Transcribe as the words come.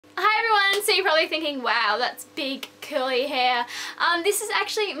so you're probably thinking, wow, that's big curly hair. This is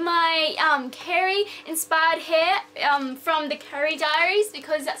actually my Carrie inspired hair from the Carrie Diaries,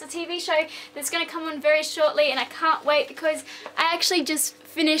 because that's a TV show that's going to come on very shortly, and I can't wait because I actually just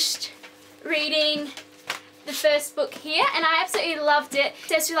finished reading the first book here and I absolutely loved it.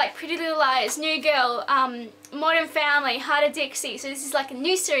 It's with like Pretty Little Liars, New Girl, Modern Family, Heart of Dixie, so this is like a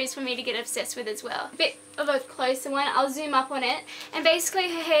new series for me to get obsessed with as well. A bit of a closer one, I'll zoom up on it, and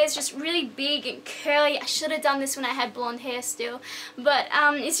basically her hair is just really big and curly. I should have done this when I had blonde hair still, but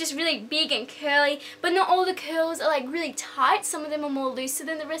it's just really big and curly, but not all the curls are like really tight. Some of them are more looser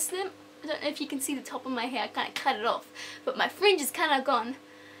than the rest of them. I don't know if you can see the top of my hair, I kind of cut it off, but my fringe is kind of gone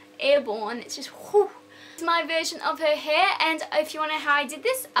airborne. It's just whew. It's my version of her hair, and if you want to know how I did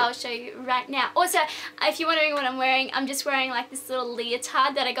this, I'll show you right now. Also, if you're wondering what I'm wearing, I'm just wearing like this little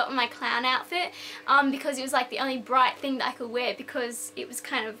leotard that I got in my clown outfit, because it was like the only bright thing that I could wear, because it was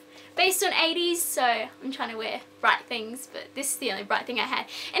kind of based on 80s, so I'm trying to wear bright things, but this is the only bright thing I had.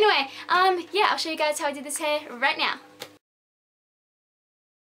 Anyway, yeah, I'll show you guys how I did this hair right now.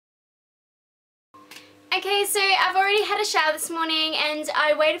 Okay, so I've already had a shower this morning and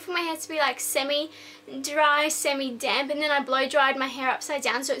I waited for my hair to be like semi-dry, semi-damp, and then I blow dried my hair upside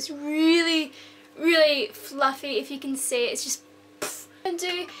down, so it's really, really fluffy. If you can see it, it's just poof. What I'm going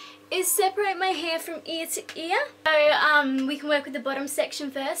to do is separate my hair from ear to ear. So we can work with the bottom section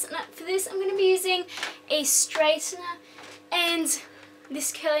first. And for this I'm going to be using a straightener and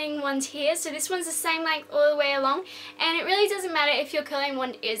this curling one's here, so this one's the same length all the way along, and it really doesn't matter if your curling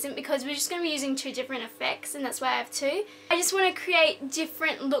one isn't, because we're just going to be using two different effects, and that's why I have two. I just want to create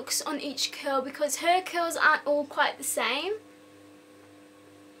different looks on each curl because her curls aren't all quite the same.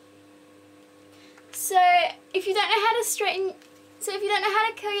 So if you don't know how to straighten, if you don't know how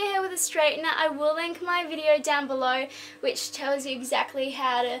to curl your hair with a straightener, I will link my video down below which tells you exactly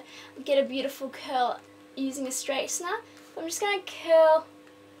how to get a beautiful curl using a straightener. I'm just going to curl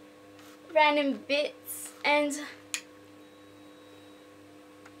random bits, and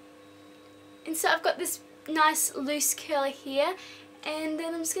so I've got this nice loose curl here, and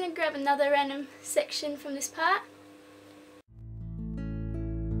then I'm just going to grab another random section from this part.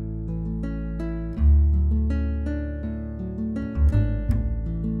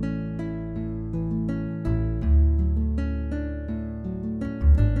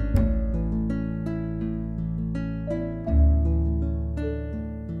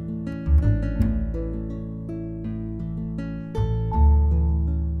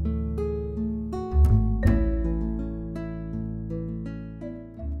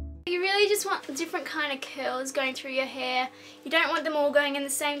 You just want different kind of curls going through your hair. You don't want them all going in the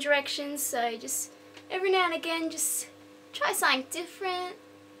same direction, so just every now and again just try something different,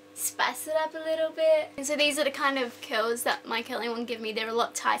 spice it up a little bit. And so these are the kind of curls that my curling one give me. They're a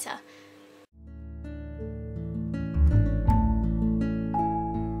lot tighter.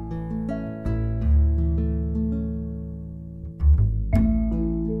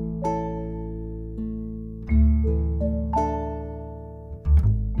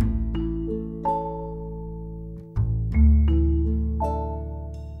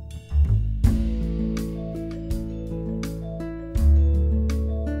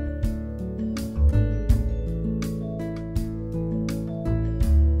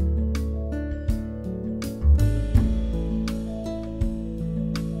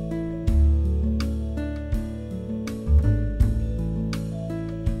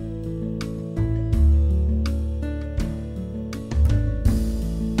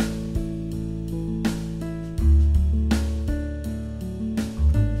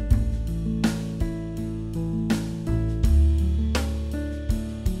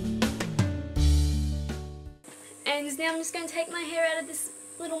 And now I'm just going to take my hair out of this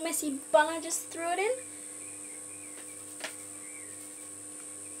little messy bun I just threw it in.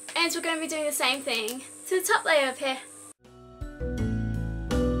 And so we're going to be doing the same thing to the top layer of hair.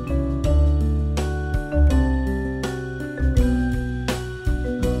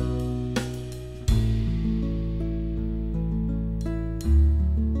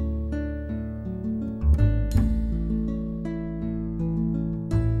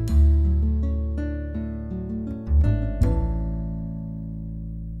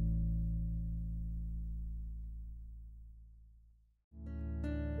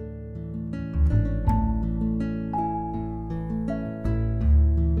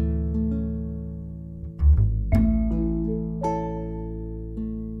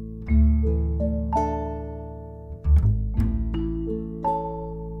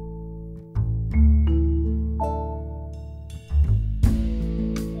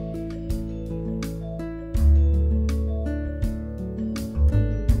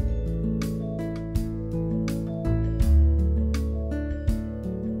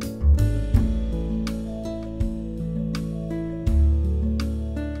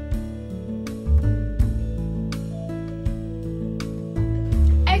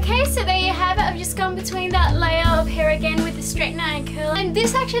 Okay, so there you have it. I've just gone between that layer of hair again with the straightener and curl. And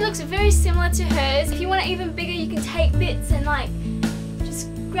this actually looks very similar to hers. If you want it even bigger, you can take bits and like just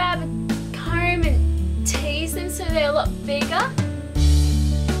grab a comb and tease them so they're a lot bigger.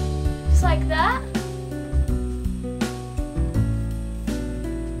 Just like that.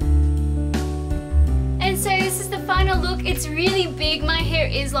 And so this is the final look. It's really big. My hair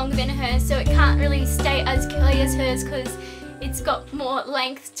is longer than hers, so it can't really stay as curly as hers because it's got more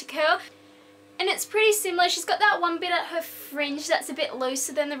length to curl. And it's pretty similar. She's got that one bit at her fringe that's a bit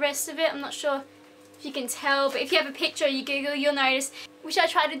looser than the rest of it. I'm not sure if you can tell, but if you have a picture or you Google, you'll notice, which I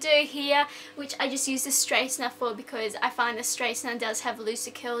try to do here, which I just use the straightener for because I find the straightener does have looser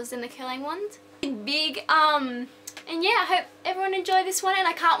curls than the curling ones. Big, and yeah, I hope everyone enjoyed this one, and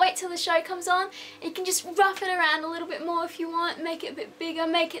I can't wait till the show comes on. You can just rough it around a little bit more if you want, make it a bit bigger,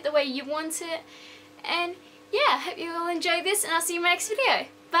 make it the way you want it. And yeah, I hope you all enjoyed this, and I'll see you in my next video.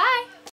 Bye!